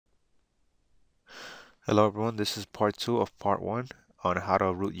Hello everyone, this is part 2 of part 1 on how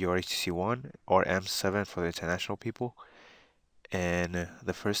to root your HTC One or M7 for the international people. And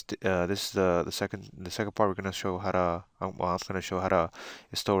this is the second part. We're gonna show how to. I'm gonna show how to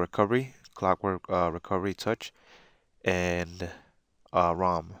install recovery, Clockwork Recovery Touch, and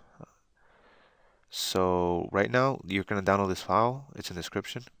ROM. So right now you're gonna download this file. It's in the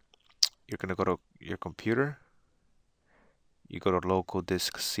description. You're gonna go to your computer. You go to local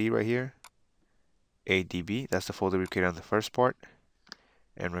disk C right here, ADB. That's the folder we created on the first part,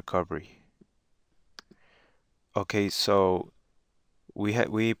 and recovery. Okay, so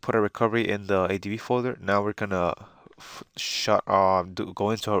we put a recovery in the ADB folder. Now we're gonna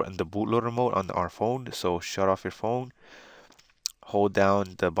go into the bootloader mode on our phone. So shut off your phone, hold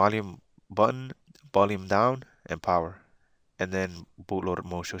down the volume button, volume down, and power, and then bootloader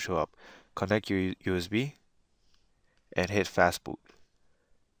mode should show up. Connect your USB and hit fast boot.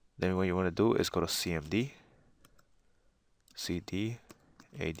 Then what you want to do is go to CMD, CD,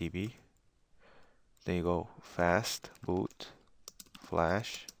 ADB. Then you go fast boot,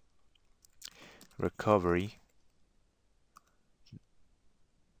 flash, recovery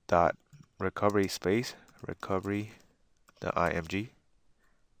dot recovery space recovery the img,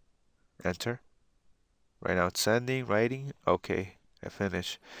 enter. Right now it's sending, writing. Okay, I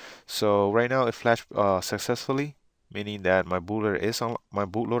finished. So right now it flashed successfully, meaning that my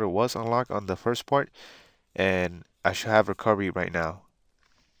bootloader was unlocked on the first part, and I should have recovery right now.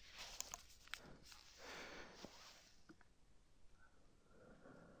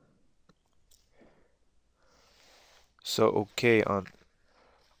 So okay, on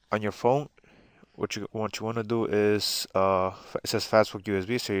your phone, what you want to do is it says fastboot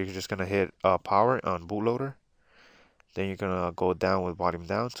USB, so you're just gonna hit power on bootloader. Then you're gonna go down with volume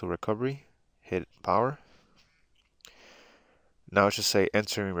down to recovery, hit power. Now it should say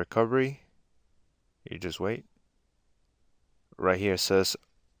entering recovery. You just wait. Right here it says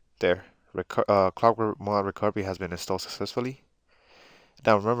there, Clockwork Mod Recovery has been installed successfully.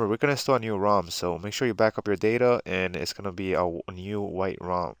 Now remember, we're gonna install a new ROM, so make sure you back up your data, and it's gonna be a new white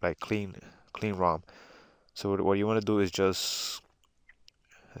ROM, like clean ROM. So what you want to do is just,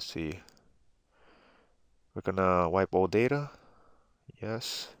 let's see, we're gonna wipe all data.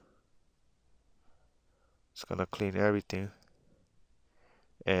 Yes. It's gonna clean everything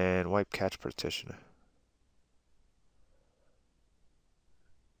and wipe cache partition.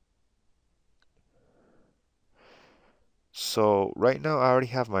 So right now I already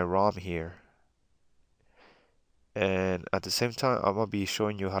have my ROM here, and at the same time I'm gonna be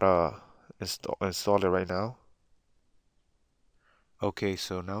showing you how to install it right now. Okay,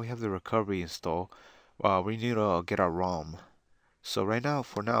 so now we have the recovery installed. We need to get our ROM. So right now,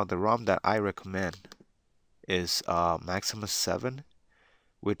 for now, the ROM that I recommend is Maximus 7,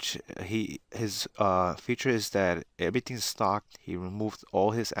 which his feature is that everything's stocked. He removed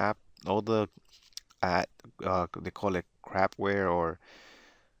all his all the they call it crapware, or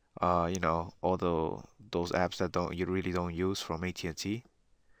all those apps that you really don't use from AT&T,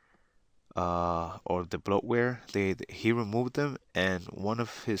 or the bloatware. He removed them, and one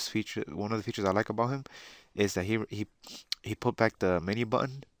of the features I like about him is that he put back the menu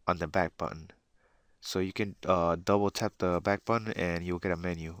button on the back button. So you can double tap the back button and you'll get a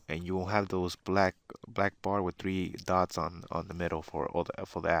menu, and you won't have those black bar with 3 dots on the middle for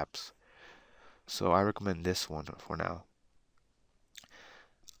the apps. So I recommend this one for now.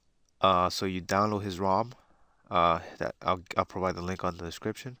 So you download his ROM. That I'll provide the link on the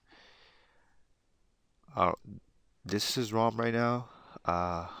description. Uh, this is his ROM right now.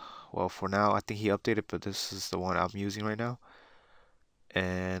 Well, for now, I think he updated, but this is the one I'm using right now.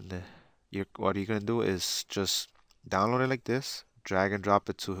 And what you're gonna do is just download it like this, drag and drop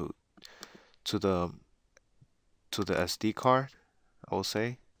it to the SD card, I will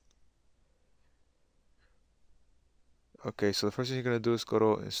say. Okay, so the first thing you're gonna do is go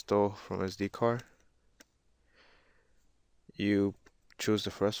to install from SD card. You choose the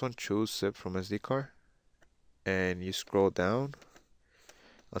first one, choose zip from SD card, and you scroll down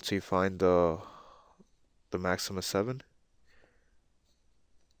until you find the Maximus 7.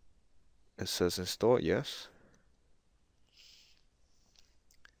 It says install, yes.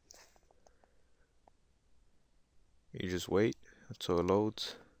 You just wait until it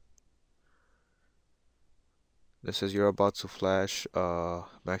loads. This says you're about to flash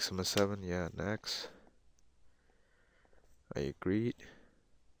Maximus 7. Yeah, next. I agreed.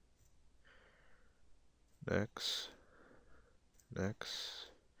 Next. Next.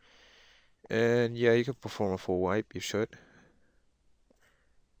 And yeah, you can perform a full wipe, you should.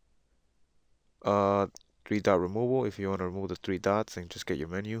 3-dot removal, if you want to remove the 3 dots and just get your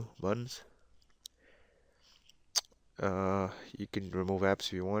menu buttons. You can remove apps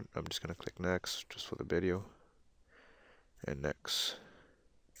if you want. I'm just gonna click next just for the video, and next,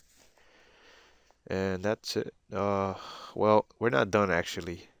 and that's it. Well, we're not done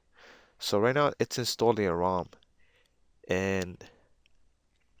actually. So right now it's installing a ROM, and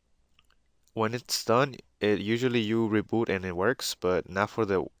when it's done, it usually you reboot and it works, but not for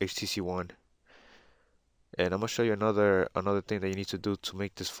the HTC One. And I'm gonna show you another thing that you need to do to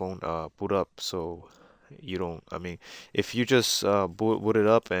make this phone boot up, so you don't. I mean, if you just boot it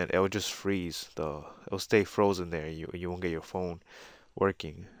up and it'll just freeze, it'll stay frozen there. You won't get your phone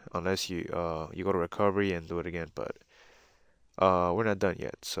working unless you go to recovery and do it again. But we're not done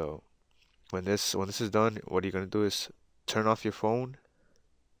yet. So when this is done, what you're gonna do is turn off your phone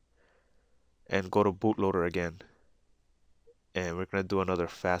and go to bootloader again, and we're gonna do another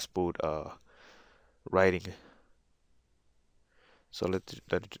fast boot writing. So let's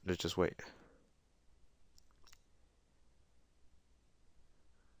just wait.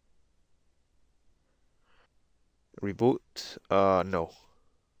 Reboot? No.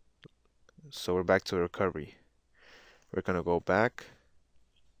 So we're back to recovery. We're gonna go back.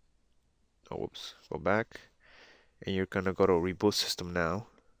 Oh, whoops. Go back, and you're gonna go to reboot system now.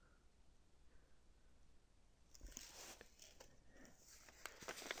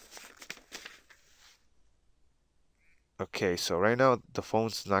 Okay, so right now the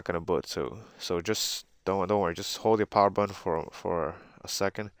phone's not gonna boot. So just don't worry. Just hold your power button for a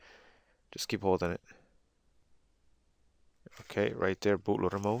second. Just keep holding it. Okay, right there,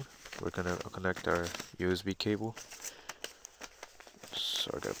 bootloader mode. We're gonna connect our USB cable.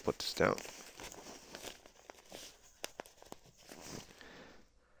 So I gotta put this down.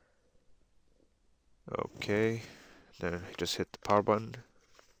 Okay, then just hit the power button.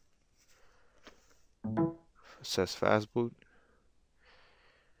 It says fast boot.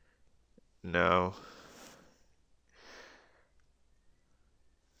 Now,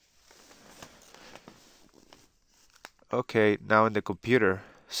 okay, now in the computer,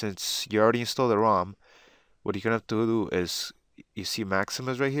 since you already installed the ROM, what you're gonna have to do is, you see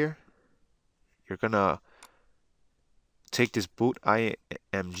Maximus right here? You're gonna take this boot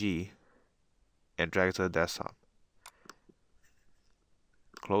IMG and drag it to the desktop.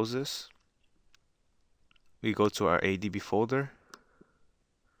 Close this. We go to our ADB folder,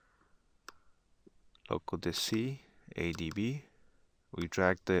 local disk C, ADB. We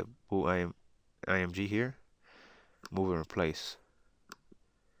drag the boot IMG here, move and replace.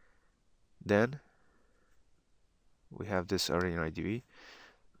 Then we have this already in IDB.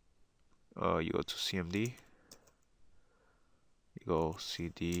 You go to CMD, you go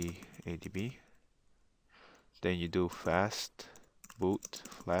CD ADB, then you do fast boot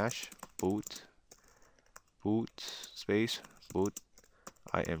flash boot space boot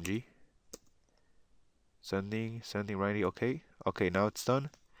IMG, sending writing. Okay, now it's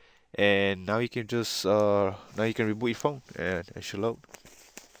done, and now you can just now you can reboot your phone and it should load.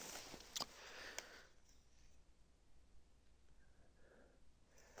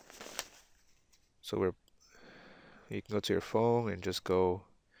 So you can go to your phone and just go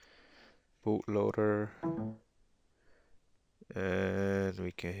bootloader, and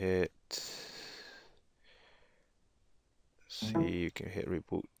we can hit, see, you can hit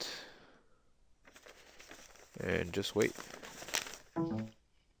reboot and just wait.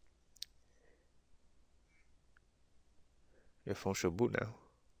 Your phone should boot now.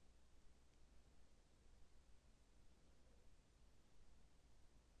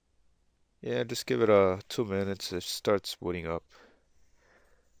 Yeah, just give it 2 minutes. It starts booting up.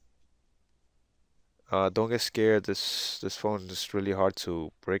 Don't get scared. This phone is really hard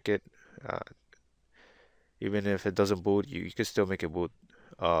to break it. Uh, Even if it doesn't boot, you can still make it boot.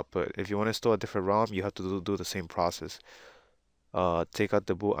 But if you want to install a different ROM, you have to do the same process. Take out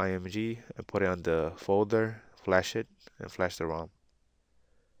the boot IMG and put it on the folder, flash it, and flash the ROM.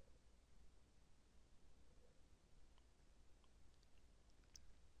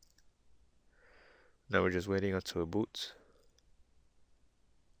 Now we're just waiting until it boots.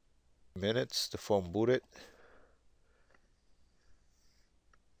 Minutes, the phone booted.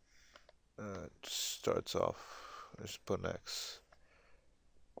 Starts off. Let's put next.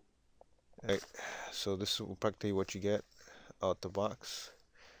 So this is practically what you get out the box.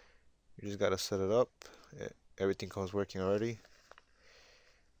 You just gotta set it up. Everything comes working already,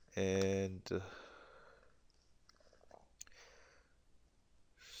 and that's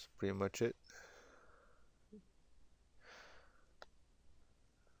pretty much it.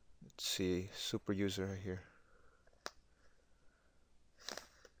 Let's see, super user right here.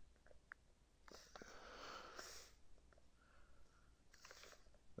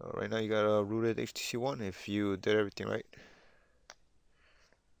 Right now you got a rooted HTC One if you did everything right.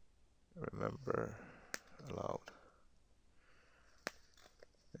 Remember, allowed.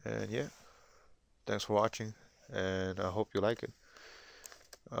 And yeah, thanks for watching, and I hope you like it.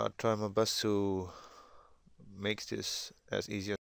 I'll try my best to make this as easy as